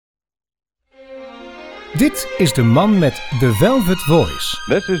Dit is de man met The Velvet Voice.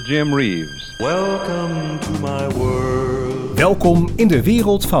 This is Jim Reeves. Welcome to my world. Welkom in de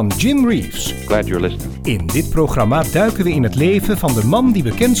wereld van Jim Reeves. Glad you're listening. In dit programma duiken we in het leven van de man die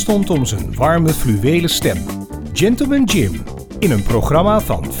bekend stond om zijn warme fluwelen stem. Gentleman Jim. In een programma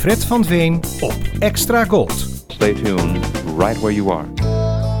van Fred van Veen op Extra Gold. Stay tuned right where you are.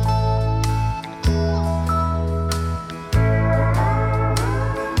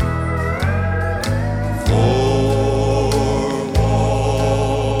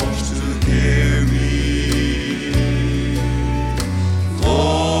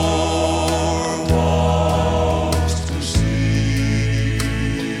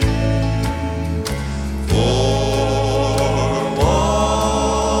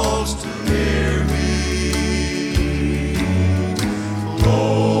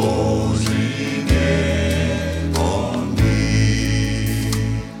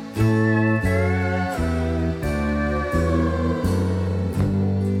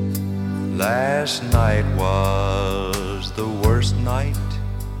 Last night was the worst night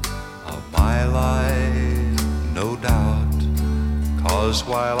of my life, no doubt. 'Cause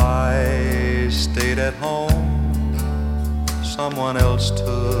while I stayed at home, someone else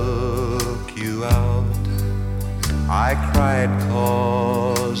took you out. I cried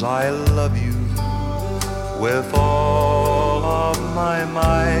 'cause I love you with all of my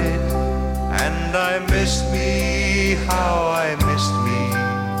might. And I missed me, how I missed me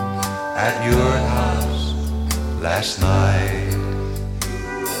at your house last night.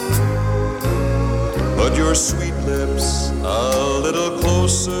 Put your sweet lips a little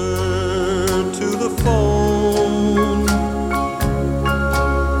closer to the phone.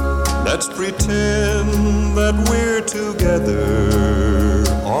 Let's pretend that we're together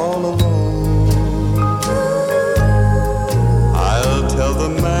all alone. I'll tell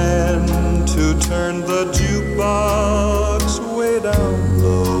the man to turn the jukebox way down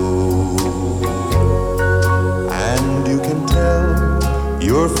low.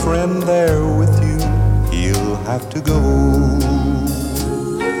 Your friend there with you, he'll have to go.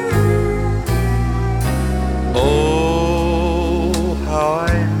 Oh, how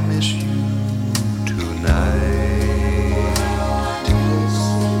I miss you tonight.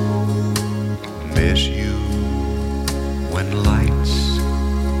 Miss you when lights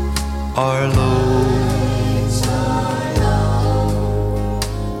are low.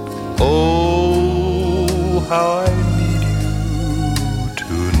 Oh, how I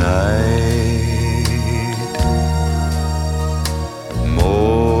night,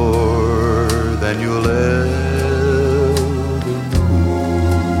 more than you'll ever know.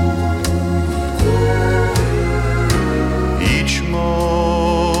 Each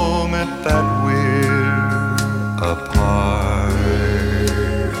moment that we're apart,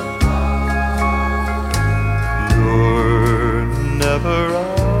 you're never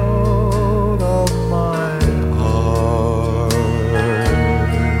out of my heart.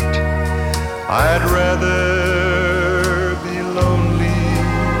 I'd rather be lonely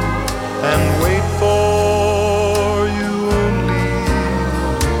and wait for you only,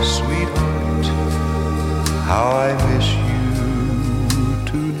 sweetheart, how I miss you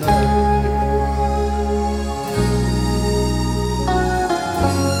tonight.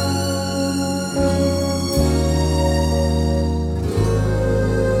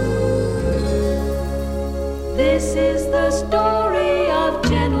 This is the story of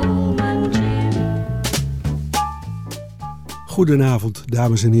Gentleman Jim. Goedenavond,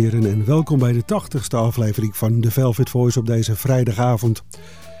 dames en heren, en welkom bij de 80ste aflevering van The Velvet Voice op deze vrijdagavond.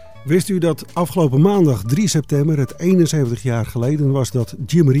 Wist u dat afgelopen maandag 3 september het 71 jaar geleden was dat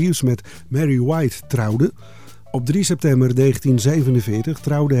Jim Reeves met Mary White trouwde? Op 3 september 1947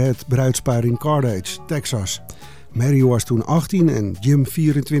 trouwde het bruidspaar in Carthage, Texas. Mary was toen 18 en Jim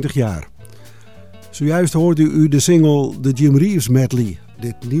 24 jaar. Zojuist hoorde u de single The Jim Reeves Medley.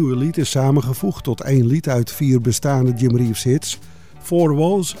 Dit nieuwe lied is samengevoegd tot 1 lied uit 4 bestaande Jim Reeves hits. Four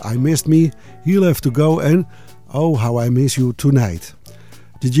Walls, I Missed Me, He'll Have To Go en Oh How I Miss You Tonight.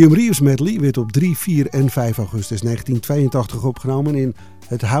 De Jim Reeves Medley werd op 3, 4 en 5 augustus 1982 opgenomen in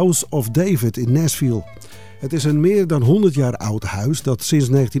het House of David in Nashville. Het is een meer dan 100 jaar oud huis dat sinds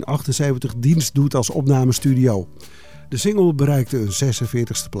 1978 dienst doet als opnamestudio. De single bereikte een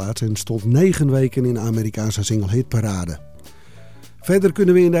 46e plaats en stond 9 weken in de Amerikaanse single-hitparade. Verder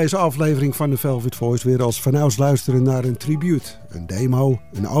kunnen we in deze aflevering van The Velvet Voice weer als vanouds luisteren naar een tribute, een demo,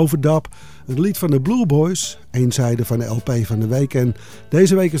 een overdub, een lied van de Blue Boys, een zijde van de LP van de week. En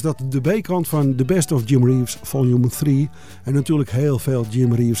deze week is dat de B-kant van The Best of Jim Reeves Volume 3 en natuurlijk heel veel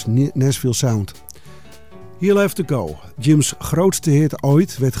Jim Reeves Nashville Sound. He'll Have To Go, Jim's grootste hit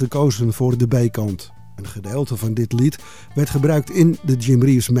ooit, werd gekozen voor de B-kant. Een gedeelte van dit lied werd gebruikt in de Jim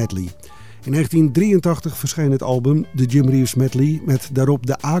Reeves medley. In 1983 verscheen het album The Jim Reeves Medley met daarop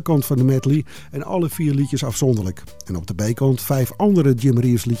de A-kant van de medley en alle 4 liedjes afzonderlijk. En op de B-kant 5 andere Jim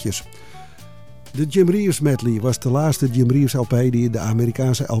Reeves liedjes. De Jim Reeves Medley was de laatste Jim Reeves LP die de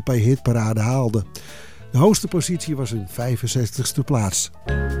Amerikaanse LP-hitparade haalde. De hoogste positie was een 65ste plaats.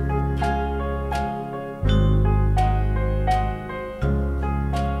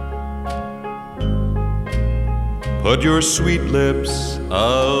 Put your sweet lips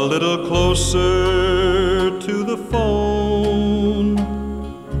a little closer to the phone.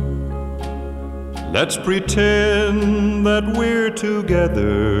 Let's pretend that we're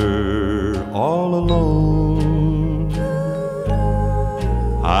together all alone.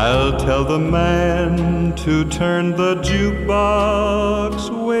 I'll tell the man to turn the jukebox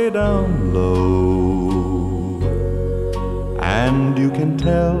way down low. And you can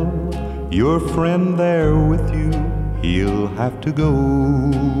tell your friend there with you, he'll have to go.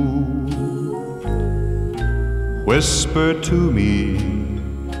 Whisper to me,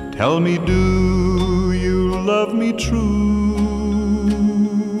 tell me, do you love me true?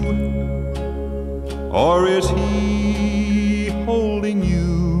 Or is he holding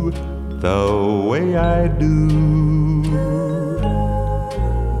you the way I do?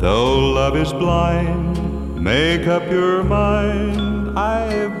 Though love is blind, make up your mind,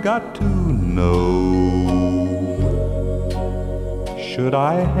 I've got to know. Should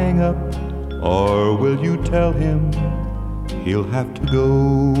I hang up, or will you tell him he'll have to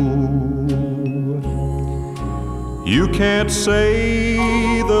go? You can't say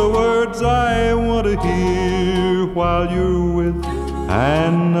the words I want to hear while you're with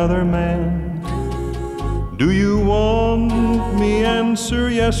another man. Do you want me answer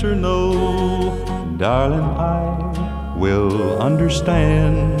yes or no? Darling, I will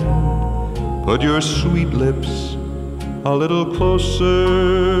understand. Put your sweet lips a little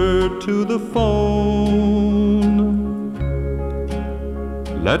closer to the phone.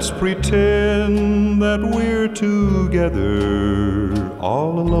 Let's pretend that we're together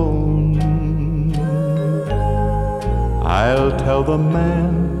all alone. I'll tell the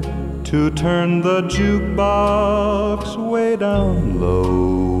man to turn the jukebox way down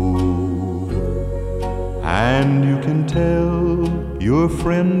low. And you can tell your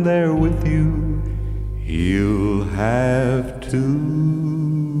friend there with you, he'll have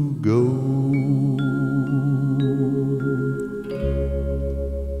to go.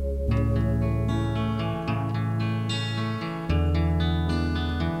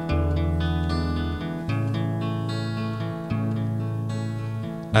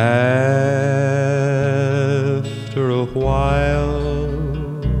 After a while,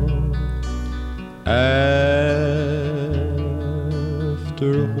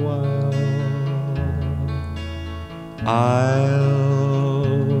 I'll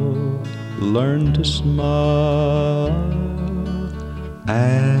learn to smile.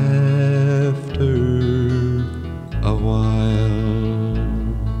 After a while,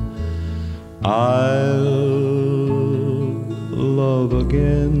 I'll love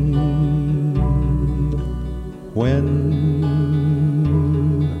again. When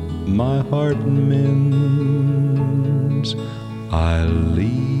my heart mends, I'll leave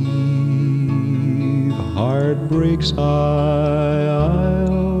heartbreak's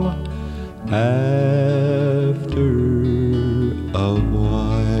isle. After a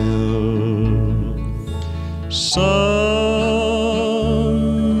while, someday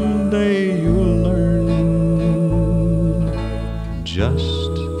you'll learn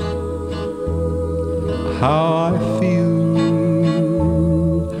just how I feel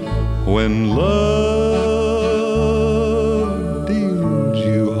when love deals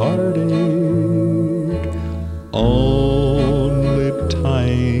you heartache. Only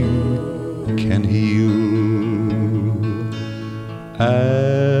time can heal. After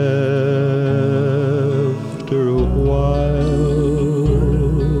a while,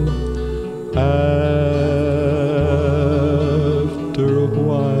 after a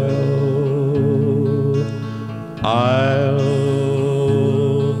while, I'll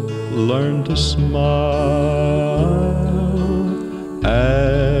learn to smile.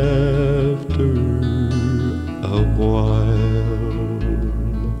 After a while,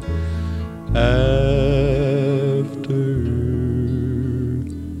 after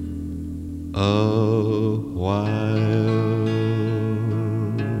a while.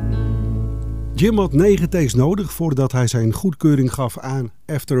 Jim had 9 takes nodig voordat hij zijn goedkeuring gaf aan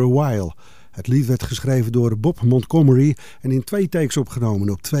After a While. Het lied werd geschreven door Bob Montgomery en in 2 takes opgenomen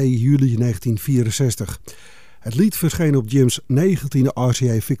op 2 juli 1964. Het lied verscheen op Jim's 19e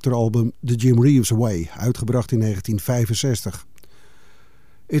RCA Victor-album The Jim Reeves Way, uitgebracht in 1965.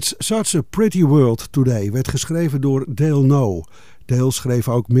 It's Such a Pretty World Today werd geschreven door Dale No. Dale schreef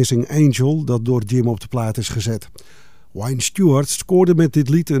ook Missing Angel, dat door Jim op de plaat is gezet. Wayne Stewart scoorde met dit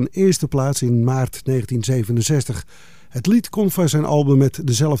lied een eerste plaats in maart 1967. Het lied kon van zijn album met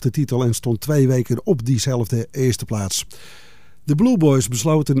dezelfde titel en stond 2 weken op diezelfde eerste plaats. De Blue Boys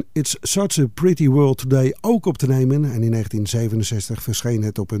besloten It's Such a Pretty World Today ook op te nemen en in 1967 verscheen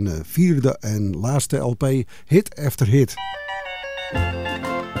het op een 4e en laatste LP, hit after hit.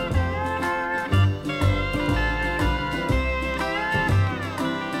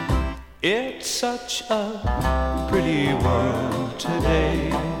 It's such a pretty world today.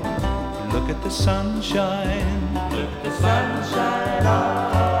 Look at the sunshine. Look at the sunshine.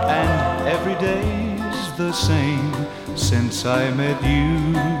 And every day's the same since I met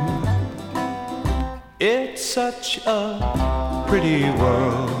you. It's such a pretty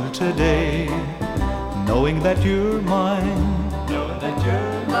world today. Knowing that you're mine. Knowing that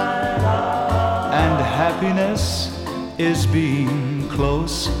you're mine. And happiness is being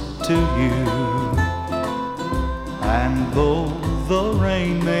close to you. And though the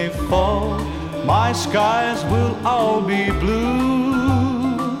rain may fall, my skies will all be blue.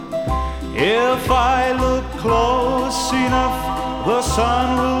 If I look close enough, the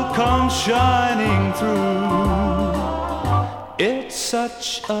sun will come shining through. It's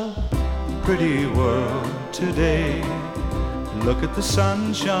such a pretty world today. Look at the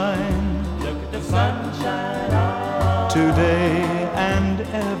sunshine. Look at the sunshine. Today and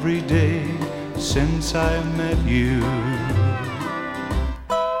every day since I met you.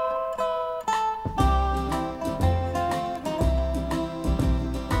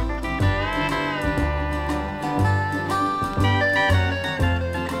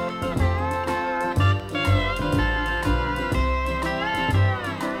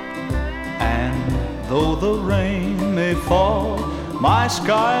 And though the rain may fall, my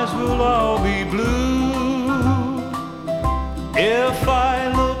skies will all be blue. If I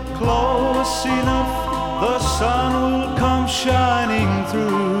look close enough, the sun will come shining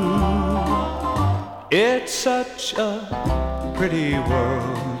through. It's such a pretty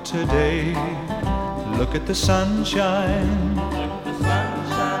world today. Look at the sunshine. Look at the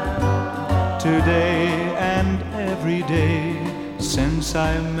sunshine. Today and every day since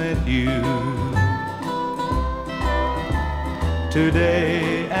I met you.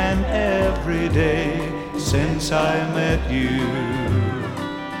 Today and every day since I met you.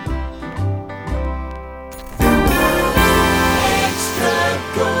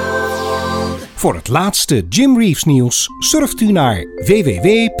 Voor het laatste Jim Reeves nieuws surft u naar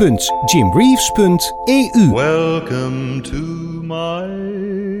www.jimreeves.eu. Welcome to my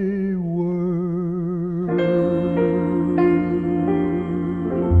world.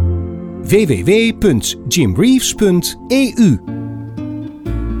 www.jimreeves.eu.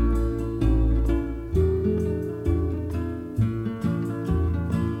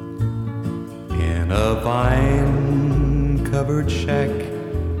 In a vine-covered shack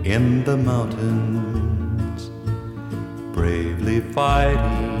in the mountains, bravely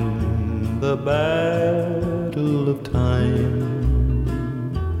fighting the battle of time,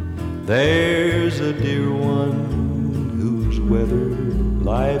 there's a dear one who's weathered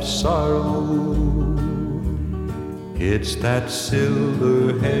life's sorrow. It's that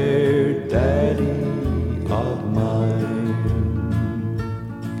silver-haired daddy of mine.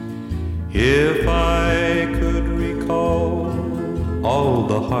 If I could recall all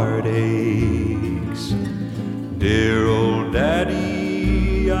the heartaches, dear old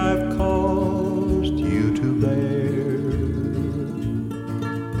daddy, I've caused you to bear.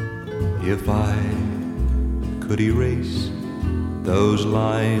 If I could erase those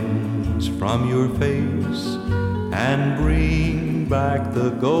lines from your face and bring back the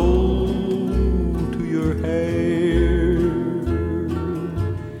gold to your hair,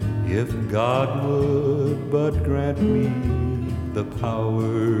 if God would but grant me the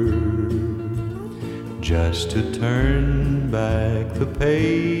power just to turn back the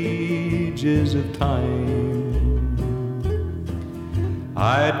pages of time,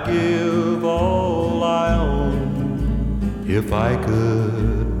 I'd give all I own if I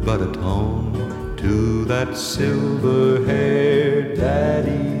could but atone to that silver-haired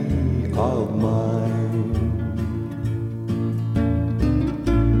daddy of mine.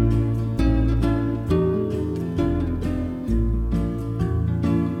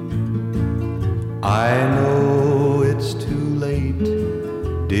 I know it's too late,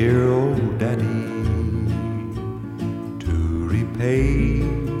 dear old daddy, to repay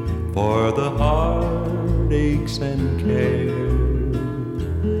for the heartache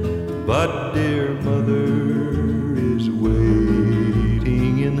but dear mother is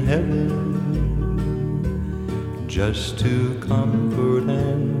waiting in heaven just to comfort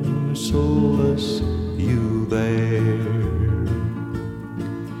and solace you there.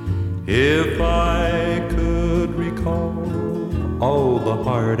 If I could recall all the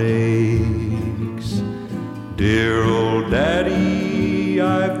heartaches, dear old daddy,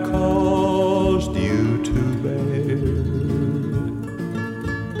 I've caused you to bear.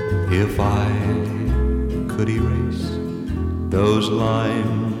 If I could erase those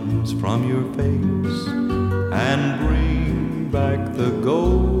lines from your face and bring back the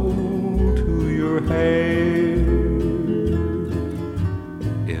gold to your hair,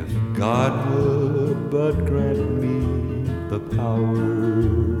 if God would but grant me the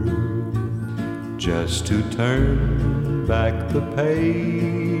power just to turn back the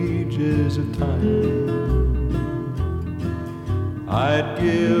pages of time, I'd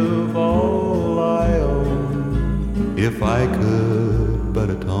give all I own if I could but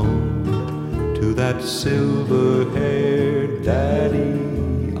atone to that silver-haired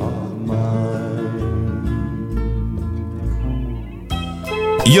daddy of mine.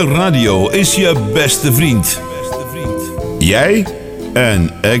 Je radio is je beste vriend. Jij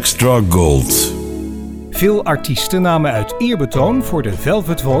en Extra Gold. Veel artiesten namen uit eerbetoon voor de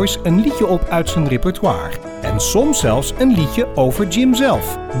Velvet Voice een liedje op uit zijn repertoire. En soms zelfs een liedje over Jim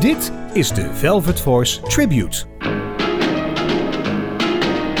zelf. Dit is de Velvet Voice Tribute.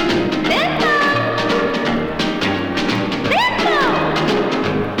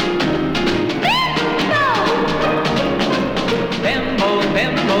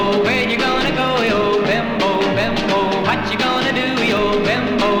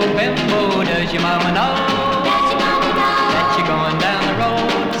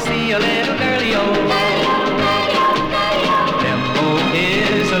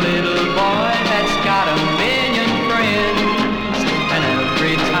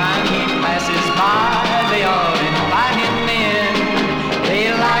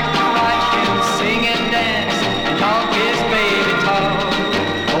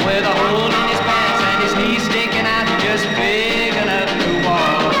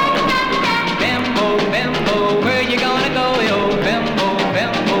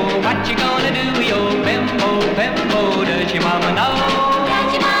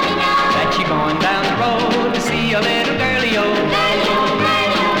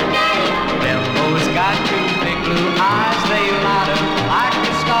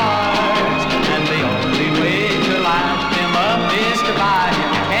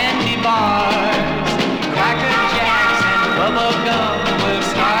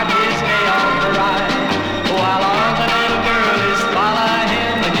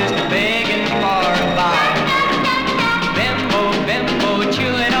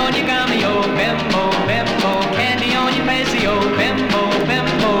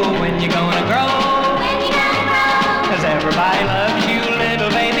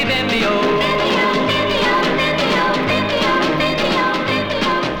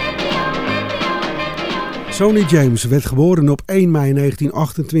 Sonny James werd geboren op 1 mei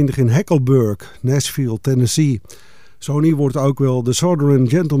 1928 in Hackleburg, Nashville, Tennessee. Sonny wordt ook wel de Southern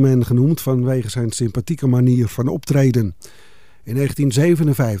Gentleman genoemd vanwege zijn sympathieke manier van optreden. In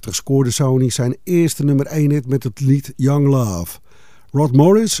 1957 scoorde Sonny zijn eerste nummer 1 hit met het lied Young Love. Rod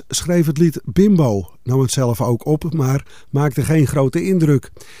Morris schreef het lied Bimbo, nam het zelf ook op, maar maakte geen grote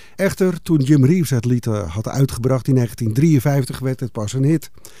indruk. Echter, toen Jim Reeves het lied had uitgebracht in 1953 werd het pas een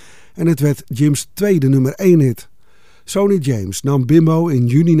hit. En het werd Jim's tweede nummer 1 hit. Sonny James nam Bimbo in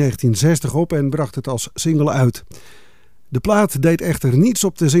juni 1960 op en bracht het als single uit. De plaat deed echter niets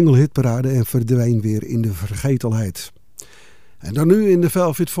op de single-hitparade en verdween weer in de vergetelheid. En dan nu in de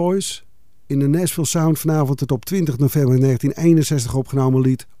Velvet Voice. In de Nashville Sound vanavond het op 20 november 1961 opgenomen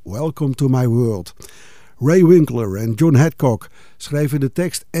lied Welcome to My World. Ray Winkler en John Hadcock schreven de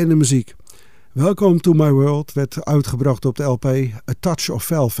tekst en de muziek. Welcome to My World werd uitgebracht op de LP A Touch of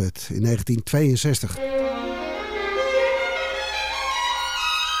Velvet in 1962.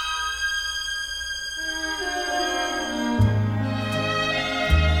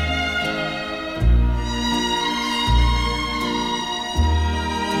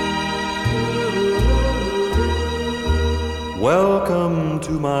 Welcome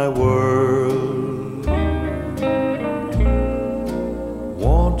to my world.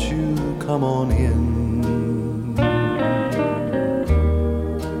 Won't you come on in?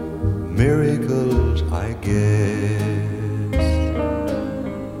 Miracles, I guess,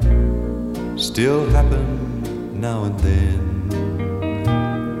 still happen now and then.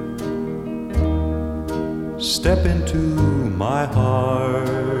 Step into my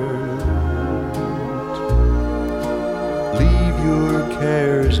heart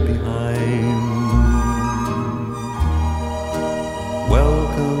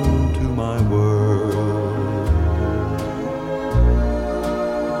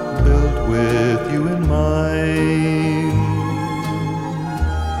with you in mind.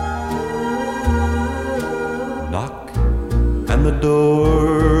 Knock and the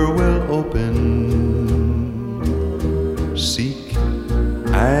door will open. Seek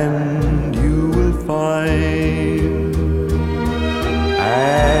and you will find.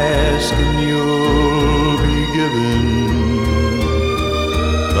 Ask and you'll be given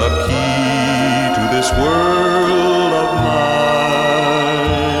the key to this world of mine.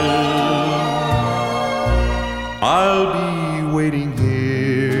 I'll be waiting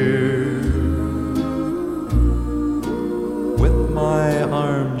here with my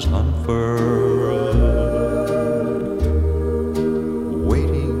arms unfurled,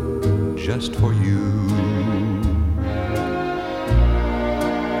 waiting just for you.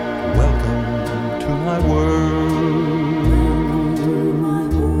 Welcome to my world.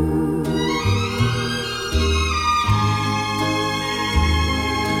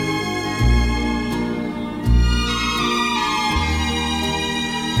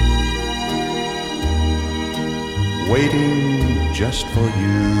 Waiting just for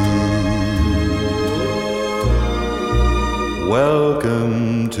you.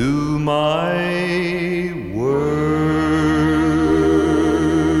 Welcome to my world.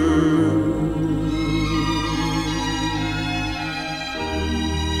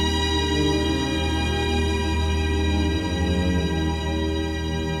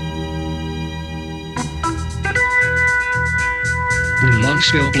 De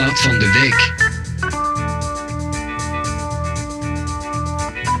langspeelplaat van de week.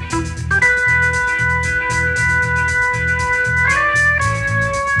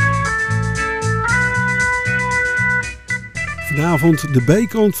 Vanavond de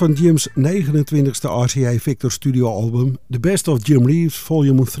B-kant van Jim's 29e RCA Victor studioalbum The Best of Jim Reeves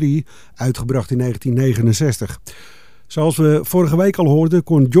Volume 3, uitgebracht in 1969. Zoals we vorige week al hoorden,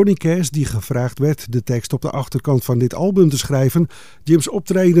 kon Johnny Cash, die gevraagd werd de tekst op de achterkant van dit album te schrijven, Jim's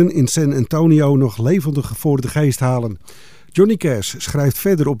optreden in San Antonio nog levendig voor de geest halen. Johnny Cash schrijft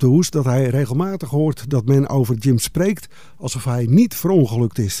verder op de hoes dat hij regelmatig hoort dat men over Jim spreekt alsof hij niet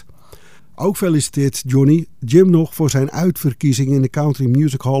verongelukt is. Ook feliciteert Johnny Jim nog voor zijn uitverkiezing in de Country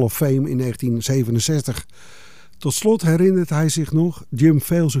Music Hall of Fame in 1967. Tot slot herinnert hij zich nog Jim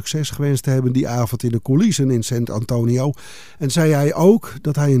veel succes gewenst te hebben die avond in de coulissen in San Antonio. En zei hij ook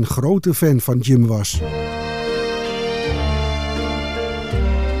dat hij een grote fan van Jim was.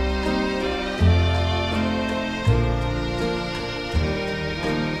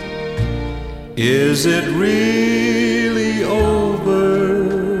 Is it really over?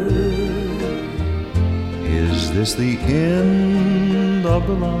 Is this the end of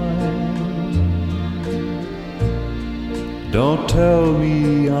the line? Don't tell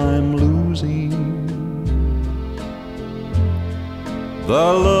me I'm losing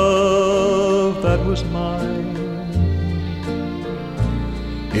the love that was mine.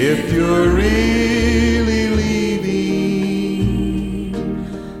 If you're really leaving,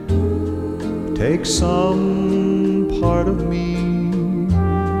 take some part of me,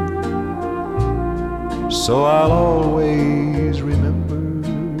 so I'll always remember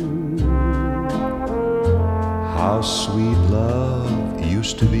how sweet love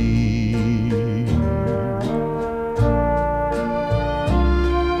used to be.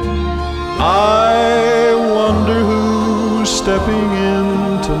 I wonder who's stepping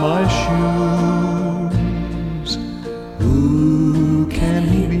into my shoes. Who can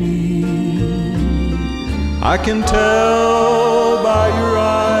he be? I can tell by your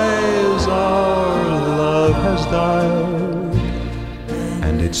eyes our love has died,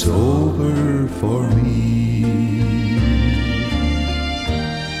 and it's over for me.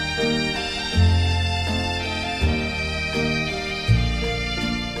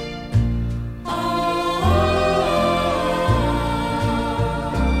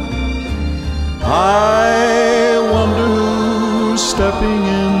 I wonder who's stepping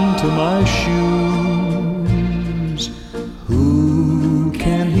into my shoes. Who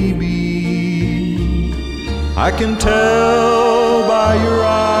can he be? I can tell by your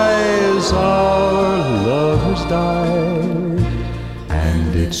eyes our love has died,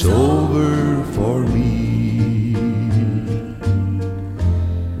 and it's over for me.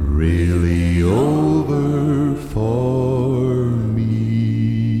 Really over for me.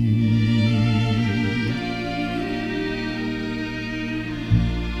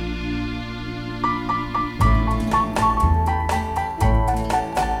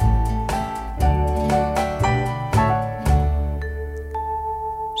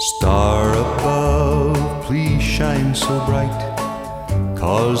 Star above, please shine so bright,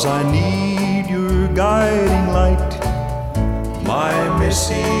 'cause I need your guiding light. My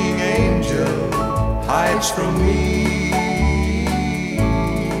missing angel hides from me.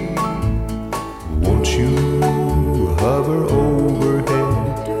 Won't you hover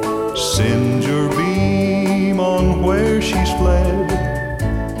overhead, send your beam on where she's fled?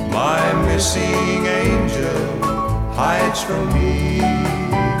 My missing angel hides from me.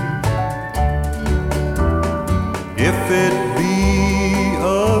 If it be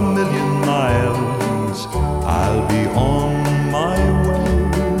 1,000,000 miles, I'll be on my way.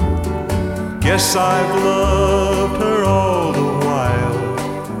 Guess I've loved her all the while.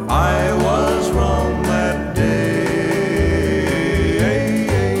 I was wrong that day.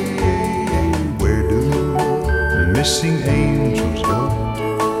 Where do missing angels go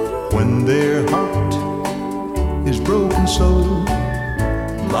when their heart is broken so?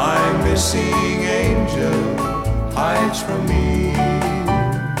 My missing angel hides from me.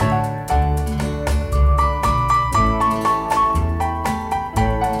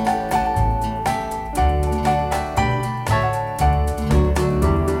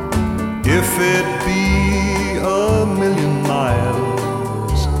 If it be 1,000,000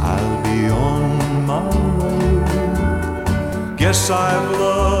 miles, I'll be on my way. Guess I've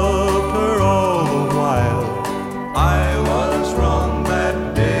loved her all the while. I was wrong that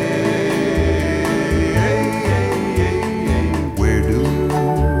day. Where do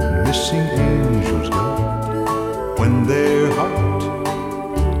missing angels go when their heart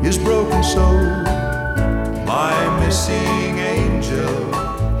is broken so? My missing angel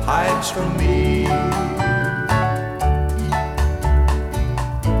hides from me.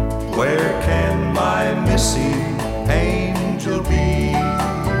 Where can my missing angel be?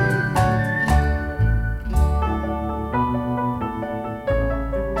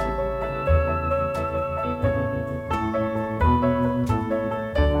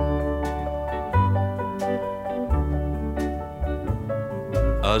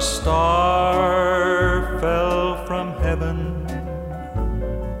 A star fell from heaven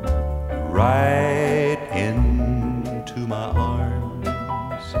right into my arms.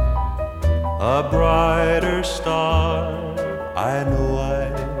 A brighter star I know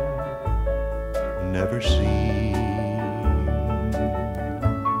I've never seen.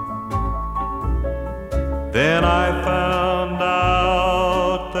 Then I found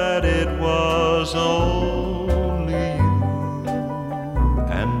out that it was only you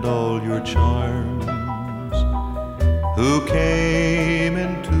and all your charms who came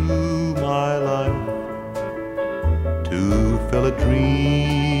into my life to fill a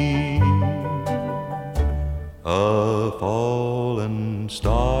dream. A fallen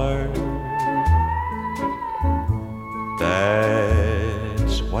star,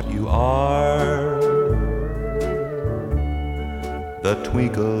 that's what you are. The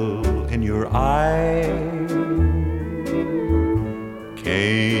twinkle in your eye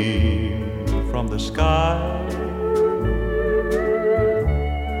came from the sky.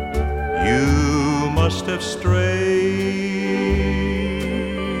 You must have strayed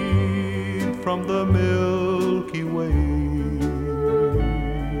from the Milky Way.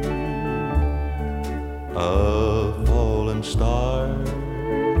 A fallen star,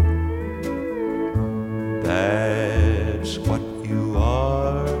 that's what you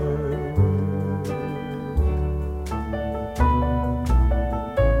are.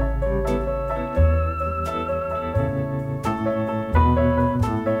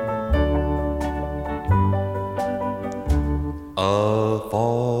 A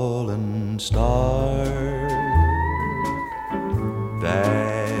fallen star,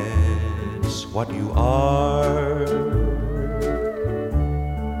 that's what you are.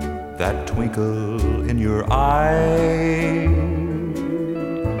 That twinkle in your eye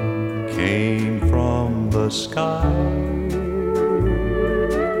came from the sky.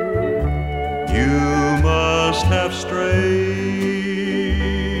 You must have strayed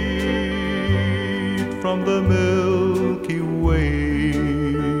from the Milky Way.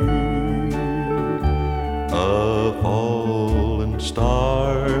 A fallen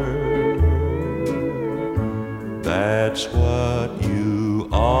star, that's what you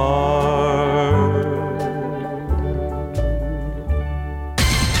are.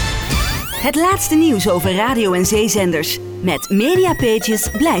 Het laatste nieuws over radio- en zeezenders. Met Mediapages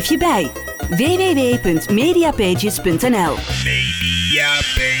blijf je bij. www.mediapages.nl.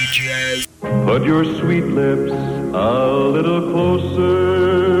 Mediapages. Put your sweet lips a little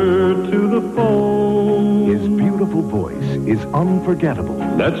closer to the phone. His beautiful voice is unforgettable.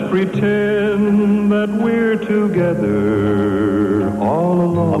 Let's pretend that we're together all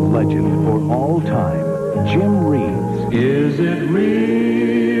alone. A legend for all time. Jim Reeves. Is it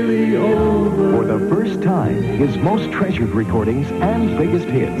really over. For the first time, his most treasured recordings and biggest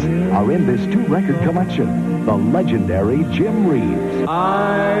hits are in this two-record collection, the legendary Jim Reeves.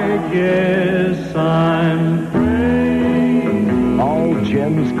 I guess I'm praying. All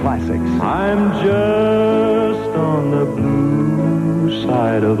Jim's classics. I'm just on the blue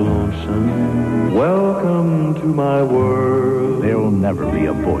side of lonesome. Welcome to my world. There'll never be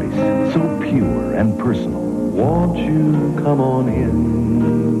a voice so pure and personal. Won't you come on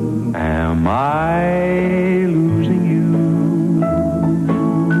in? Am I losing you?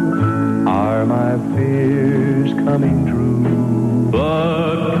 Are my fears coming true?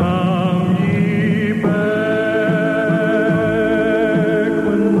 But come ye back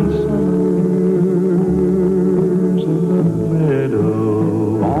when summer's in the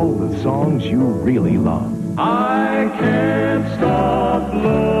meadow. All the songs you really love. I can't stop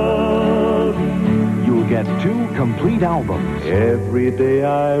loving. You'll get 2 complete albums. Every day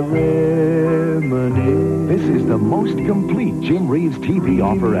I reminisce. This is the most complete Jim Reeves TV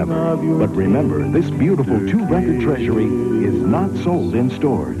offer ever. But remember, this beautiful 2-record treasury is not sold in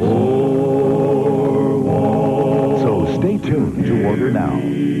stores. So stay tuned to order now.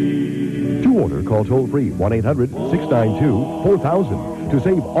 To order, call toll-free 1-800-692-4000 to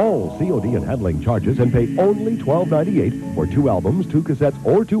save all COD and handling charges and pay only $12.98 for 2 albums, 2 cassettes,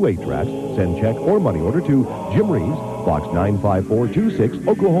 or 2 8-tracks. Send check or money order to Jim Reeves, Box 95426,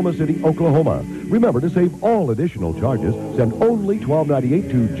 Oklahoma City, Oklahoma. Remember, to save all additional charges, send only $12.98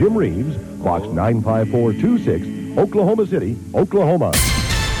 to Jim Reeves, Box 95426, Oklahoma City, Oklahoma.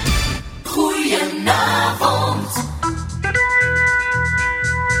 Goedenavond.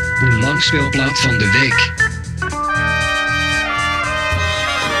 De langspeelplaat van de week.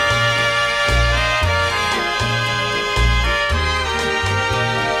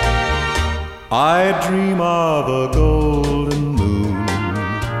 I dream of a golden moon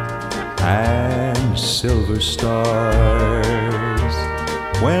and silver stars.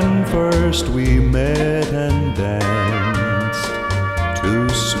 When first we met and danced to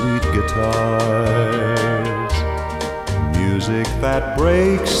sweet guitars, music that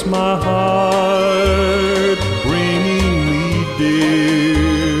breaks my heart, bringing me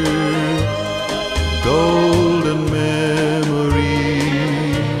dear golden memories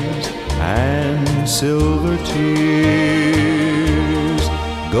and silver tears,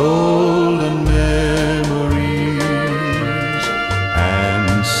 golden memories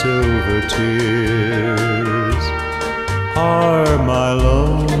and silver tears are my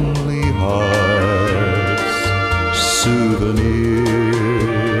lonely heart's souvenirs.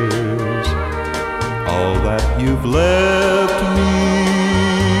 All that you've left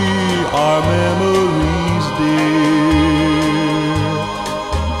me are memories dear,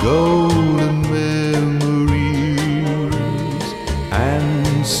 golden memories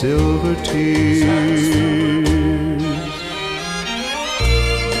and silver tears.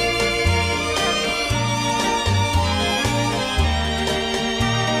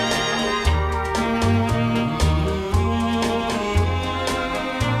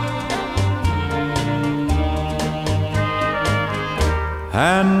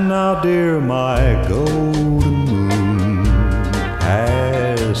 And now, dear, my golden moon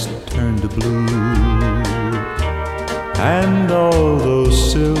has turned to blue, and all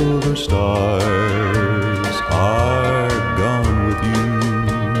those silver stars are gone with you.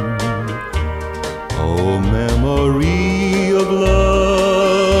 Oh, memory of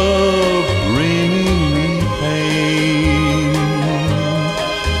love, bringing me pain.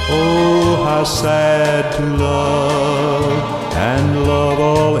 Oh, how sad to love and love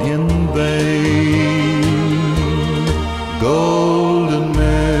all in vain. Golden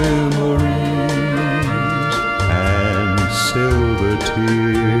memories and silver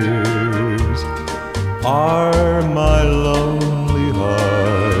tears are my lonely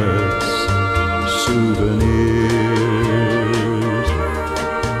heart's souvenirs.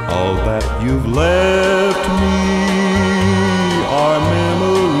 All that you've left me are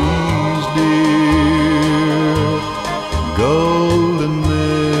memories dear, golden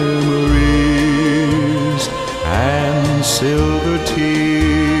memories and silver tears.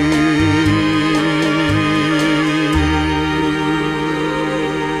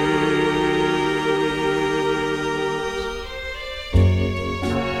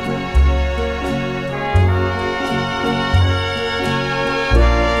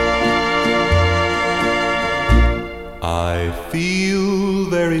 I feel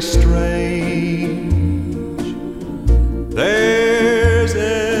very strange. There's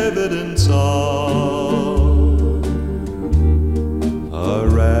evidence of a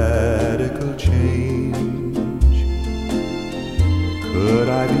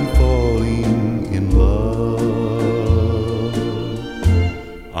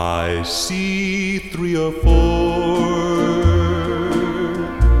I see 3 or 4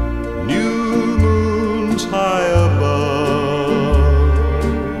 new moons high above,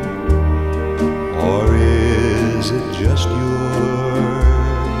 or is it just your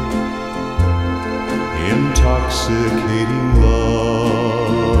intoxicating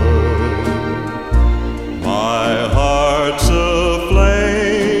love? My heart's a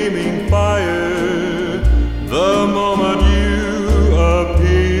flaming fire the moment you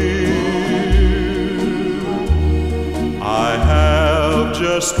appear. I have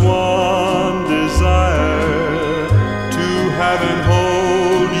just one desire, to have and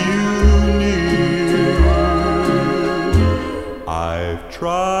hold you near. I've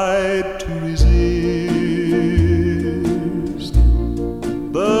tried to resist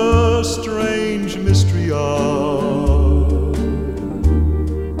the strange mystery of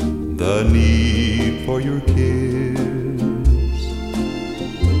the need for your kiss.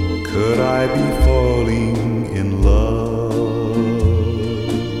 Could I be falling in love?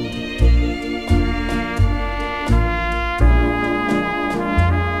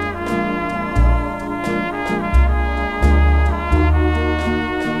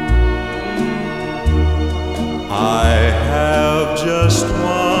 I have just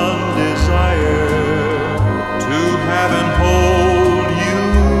one desire, to have and hold you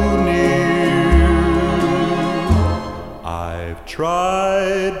near. I've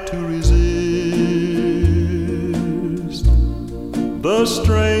tried to resist the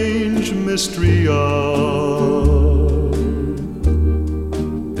strange mystery of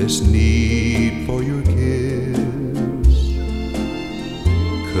this need for your kiss.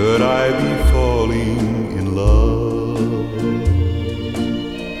 Could I be falling in love?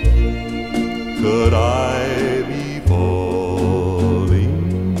 Could I be falling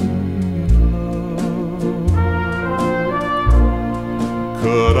in love?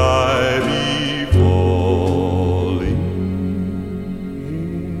 Could I be falling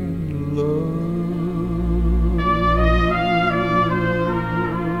in love?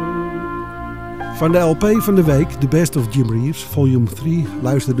 Van de LP van de week, The Best of Jim Reeves, volume 3,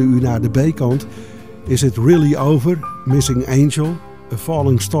 luisterde u naar de B-kant. Is It Really Over, Missing Angel, A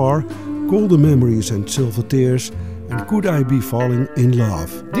Falling Star, Golden Memories and Silver Tears en Could I Be Falling in Love.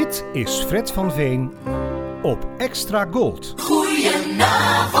 Dit is Fred van Veen op Extra Gold.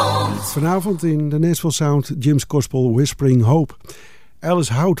 Goedenavond. Vanavond in de Nashville Sound Jim's Gospel Whispering Hope.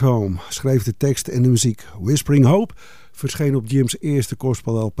 Alice Houtholm schreef de tekst en de muziek. Whispering Hope verscheen op Jim's eerste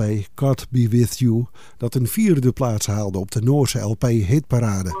gospel-LP God Be With You, dat een 4e plaats haalde op de Noorse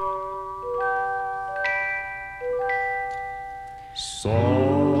LP-hitparade.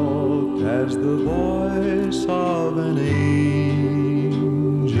 Soft as the voice of an angel,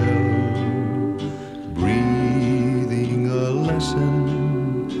 breathing a lesson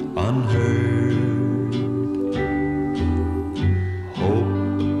unheard.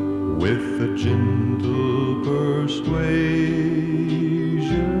 Hope with a gentle persuasion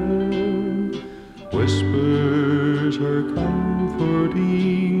whispers her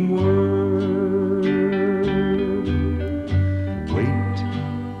comforting word.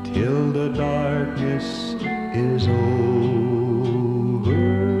 Till the darkness is over,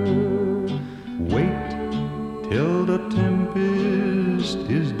 wait till the tempest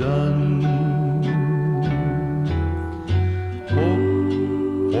is done.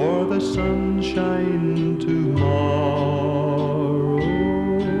 Hope for the sunshine tomorrow,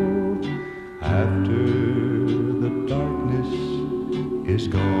 after the darkness is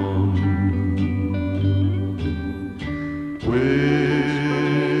gone.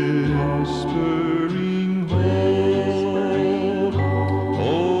 Whispering hope,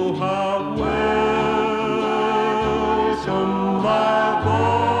 oh how welcome thy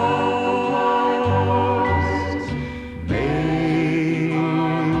voice, making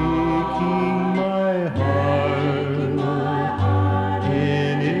my heart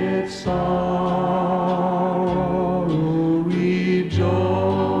in its sorrow rejoice.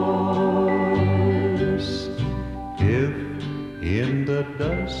 If in the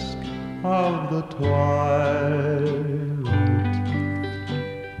dusk of the twilight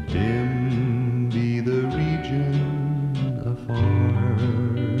dim be the region afar,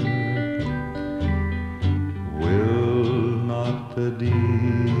 will not the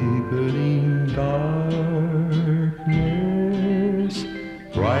deepening darkness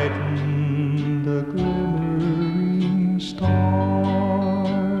brighten the glimmering star?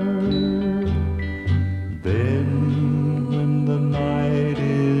 Then when the night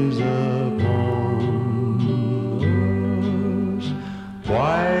is upon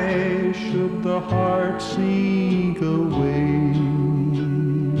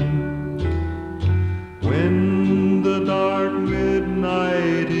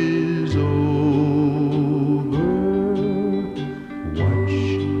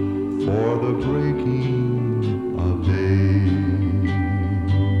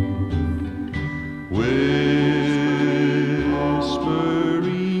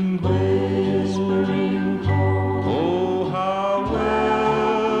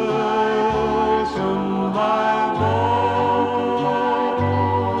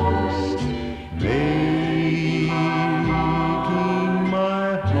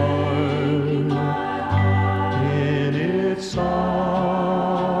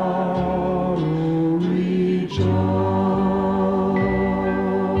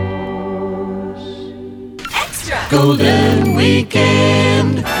golden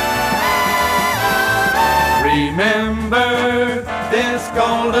weekend. Remember this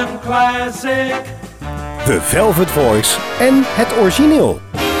golden classic. The Velvet Voice en het origineel.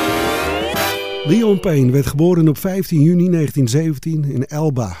 Leon Payne werd geboren op 15 juni 1917 in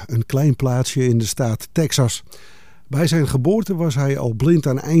Elba, een klein plaatsje in de staat Texas. Bij zijn geboorte was hij al blind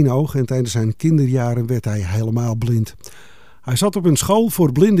aan één oog en tijdens zijn kinderjaren werd hij helemaal blind. Hij zat op een school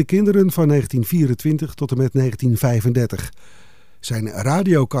voor blinde kinderen van 1924 tot en met 1935. Zijn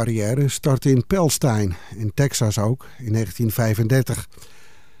radiocarrière startte in Palestine, in Texas ook, in 1935.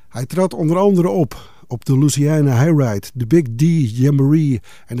 Hij trad onder andere op de Louisiana Hayride, de Big D Jamboree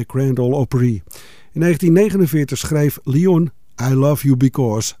en de Grand Ole Opry. In 1949 schreef Leon I Love You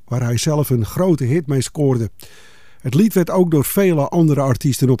Because, waar hij zelf een grote hit mee scoorde. Het lied werd ook door vele andere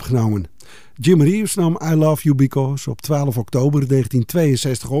artiesten opgenomen. Jim Reeves nam I Love You Because op 12 oktober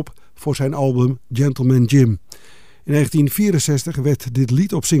 1962 op voor zijn album Gentleman Jim. In 1964 werd dit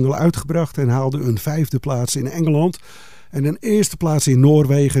lied op single uitgebracht en haalde een 5e plaats in Engeland en een 1e plaats in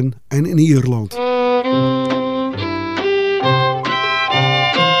Noorwegen en in Ierland.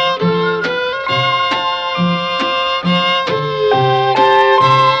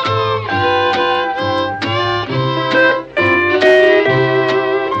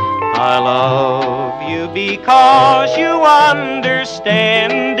 I love you because you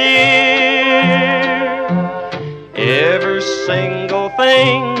understand, dear, every single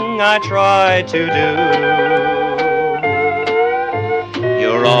thing I try to do.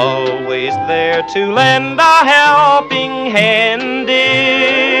 You're always there to lend a helping hand,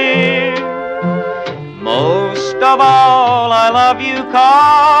 dear. Most of all, I love you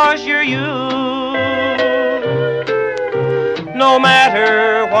 'cause you're you. No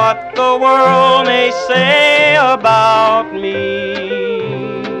matter what the world may say about me,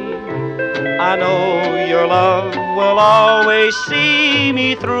 I know your love will always see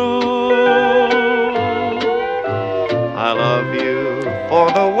me through. I love you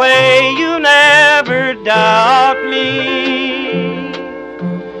for the way you never doubt me,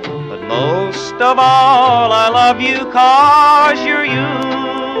 but most of all I love you 'cause you're you.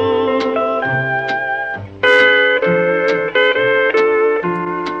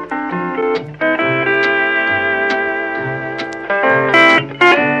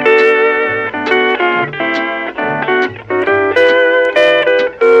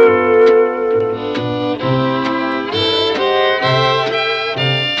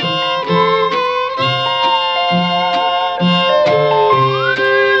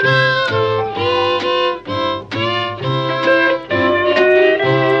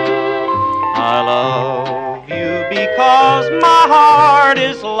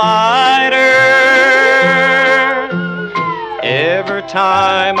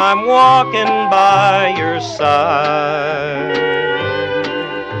 Time I'm walking by your side,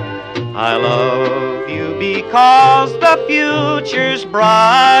 I love you because the future's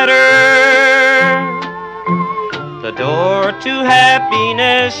brighter. The door to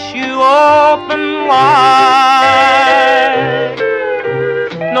happiness you open wide.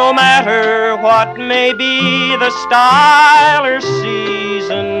 No matter what may be the style or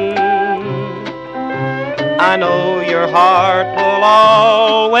season, I know your heart will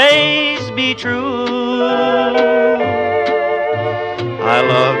always be true. I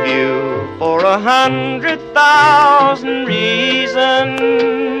love you for 100,000 reasons.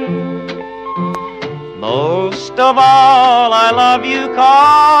 Most of all, I love you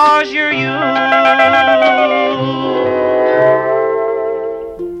 'cause you're you.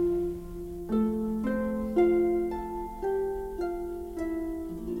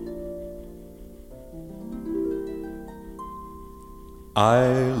 I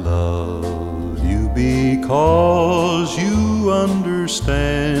love you because you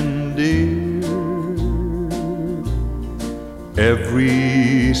understand, dear,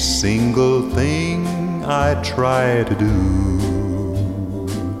 every single thing I try to do.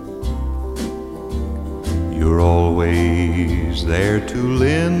 You're always there to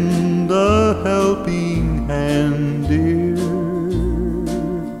lend a helping hand, dear.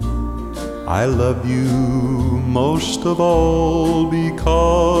 I love you most of all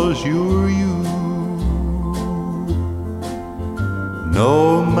because you're you.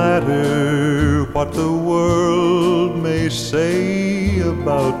 No matter what the world may say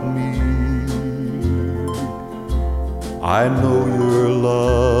about me, I know your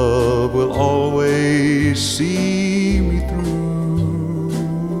love will always see me through.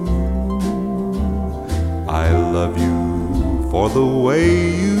 I love you for the way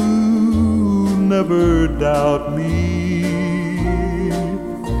you never doubt me,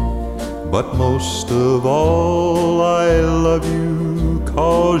 But most of all, I love you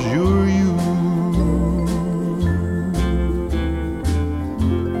 'cause you're you.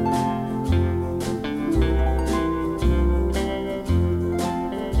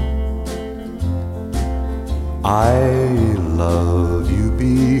 I love you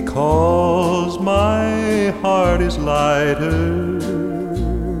because my heart is lighter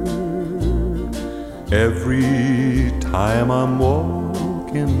every time I'm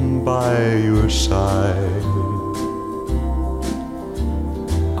walking by your side.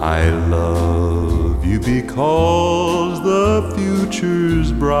 I love you because the future's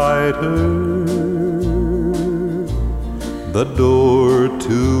brighter, the door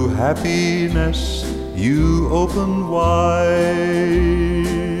to happiness you open wide.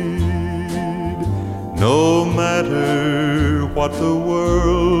 No matter what the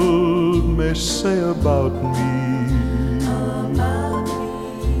world may say about me,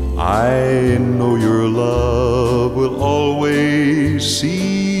 I know your love will always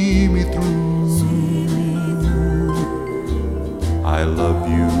see me through. I love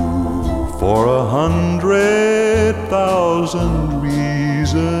you for 100,000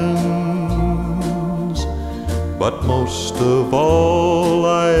 reasons, but most of all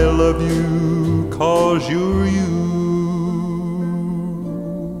I love you 'cause you're you.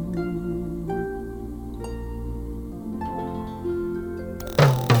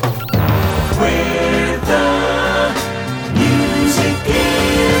 Where the music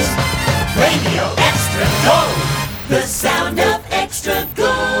is, Radio Extra Gold, the sound of Extra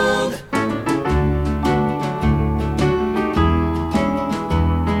Gold.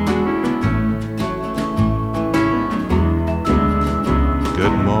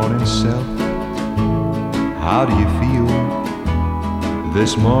 Good morning, self. How do you feel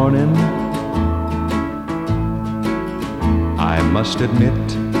this morning? I must admit,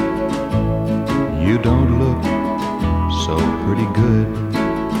 you don't look so pretty good.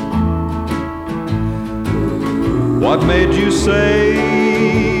 What made you say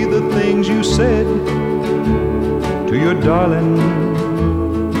the things you said to your darling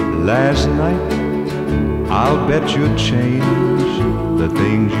last night? I'll bet you'd change the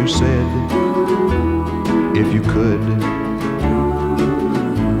things you said if you could.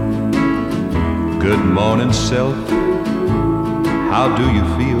 Good morning, self. How do you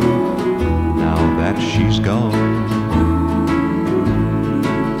feel now that she's gone?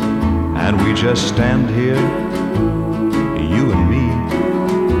 And we just stand here, you and me,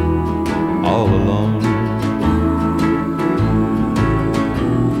 all alone,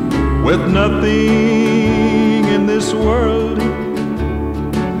 with nothing in this world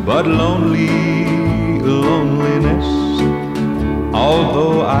but loneliness.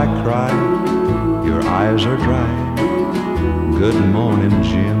 Although I cry, your eyes are dry. Good morning,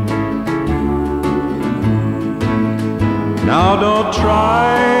 Jim. Now don't try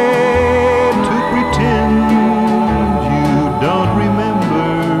to pretend you don't remember.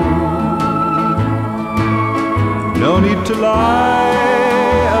 No need to lie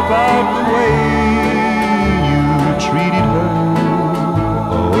about the way you treated her.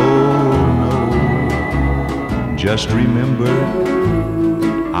 Oh no, just remember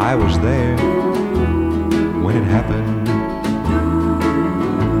I was there when it happened,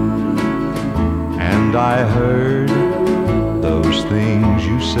 and I heard those things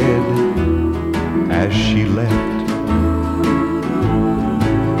you said as she left.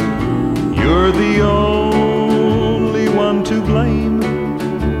 You're the only one to blame,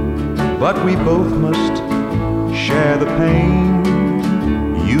 but we both must share the pain.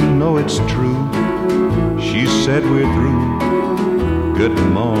 You know it's true, she said we're through. Good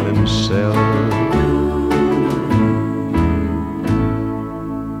morning, self.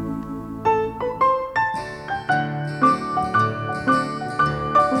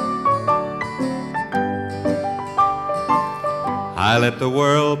 I let the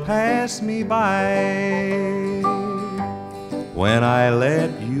world pass me by when I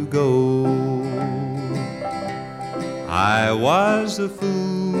let you go. I was a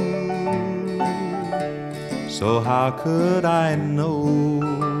fool, so how could I know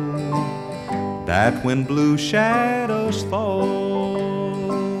that when blue shadows fall,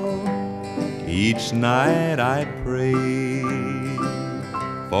 each night I'd pray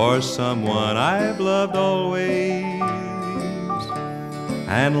for someone I've loved always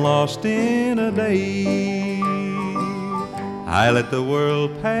and lost in a day. I let the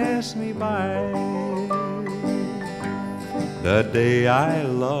world pass me by the day I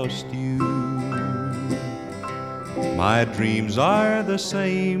lost you. My dreams are the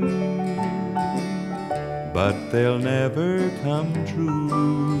same, but they'll never come true.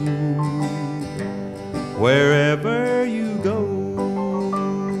 wherever you go,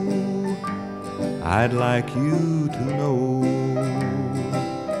 I'd like you to know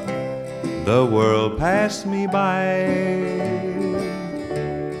the world passed me by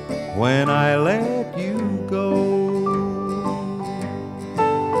when I let you go.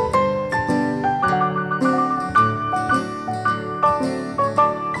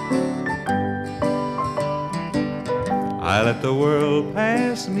 I let the world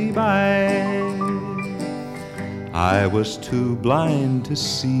pass me by. I was too blind to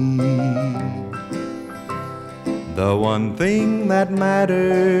see the one thing that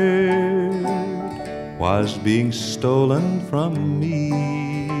mattered was being stolen from me.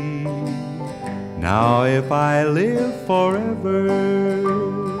 Now if I live forever,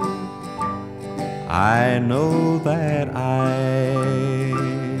 I know that I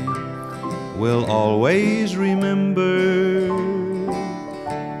will always remember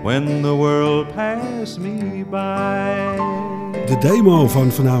when the world passed me by. De demo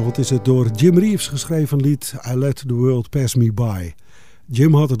van vanavond is het door Jim Reeves geschreven lied I Let the World Pass Me By.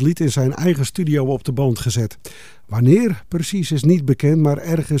 Jim had het lied in zijn eigen studio op de band gezet. Wanneer precies is niet bekend, maar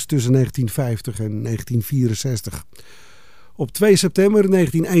ergens tussen 1950 en 1964. Op 2 september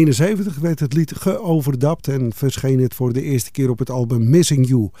 1971 werd het lied geoverdabt en verscheen het voor de eerste keer op het album Missing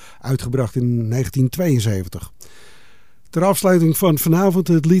You, uitgebracht in 1972. Ter afsluiting van vanavond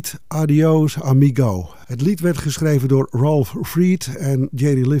het lied Adios Amigo. Het lied werd geschreven door Ralph Freed en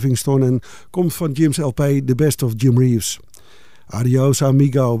Jerry Livingston en komt van Jim's LP The Best of Jim Reeves. Adios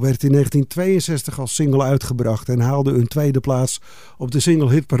Amigo werd in 1962 als single uitgebracht en haalde een tweede plaats op de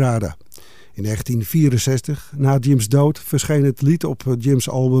single hitparade. In 1964, na Jim's dood, verscheen het lied op Jim's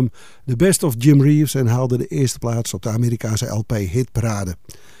album The Best of Jim Reeves en haalde de eerste plaats op de Amerikaanse LP hitparade.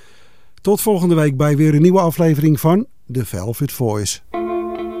 Tot volgende week bij weer een nieuwe aflevering van The Velvet Voice.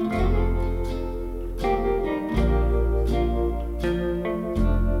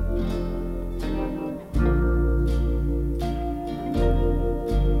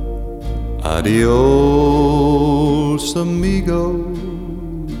 Adios, amigo.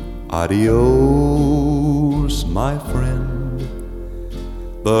 Adios, my friend.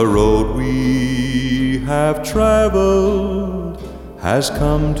 The road we have traveled has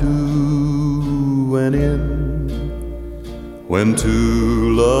come to an end. When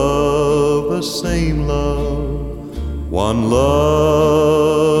two love the same love, one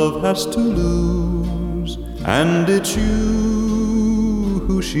love has to lose, and it's you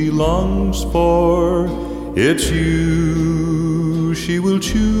who she longs for, it's you she will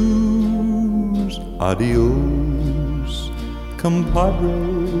choose. Adios,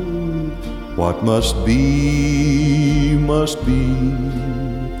 compadre. What must be, must be.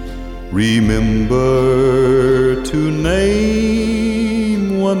 Remember to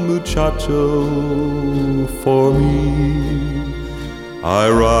name one muchacho for me. I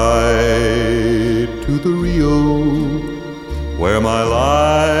ride to the Rio, where my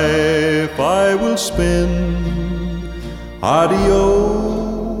life I will spend.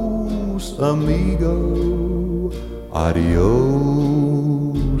 Adios, amigo. Adios,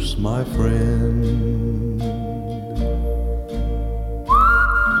 my friend.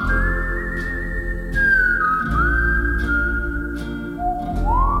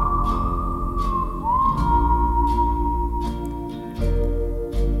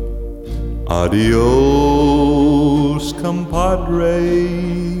 Adios,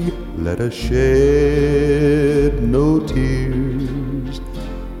 compadre. Let us shed no tears.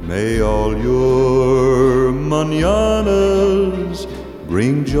 May all your mañanas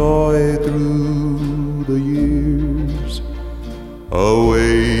bring joy through the years.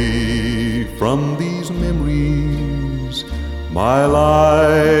 Away from these memories, my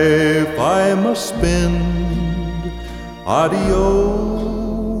life I must spend. Adios,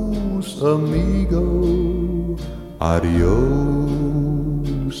 amigo. Adios,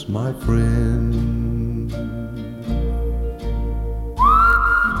 my friend.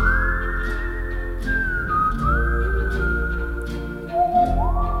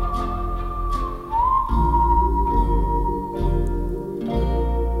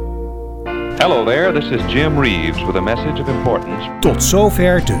 Hello there, this is Jim Reeves with a message of importance. Tot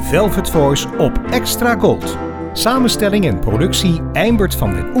zover de Velvet Voice op Extra Gold. Samenstelling en productie Eimbert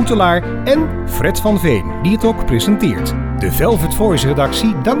van den Oetelaar en Fred van Veen, die het ook presenteert. De Velvet Voice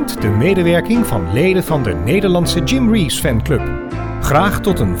redactie dankt de medewerking van leden van de Nederlandse Jim Reeves fanclub. Graag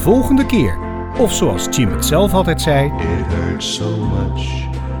tot een volgende keer. Of zoals Jim het zelf altijd zei: It hurts so much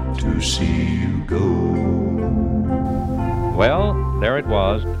to see you go. Well, there it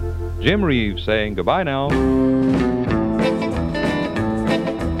was. Jim Reeves saying goodbye now.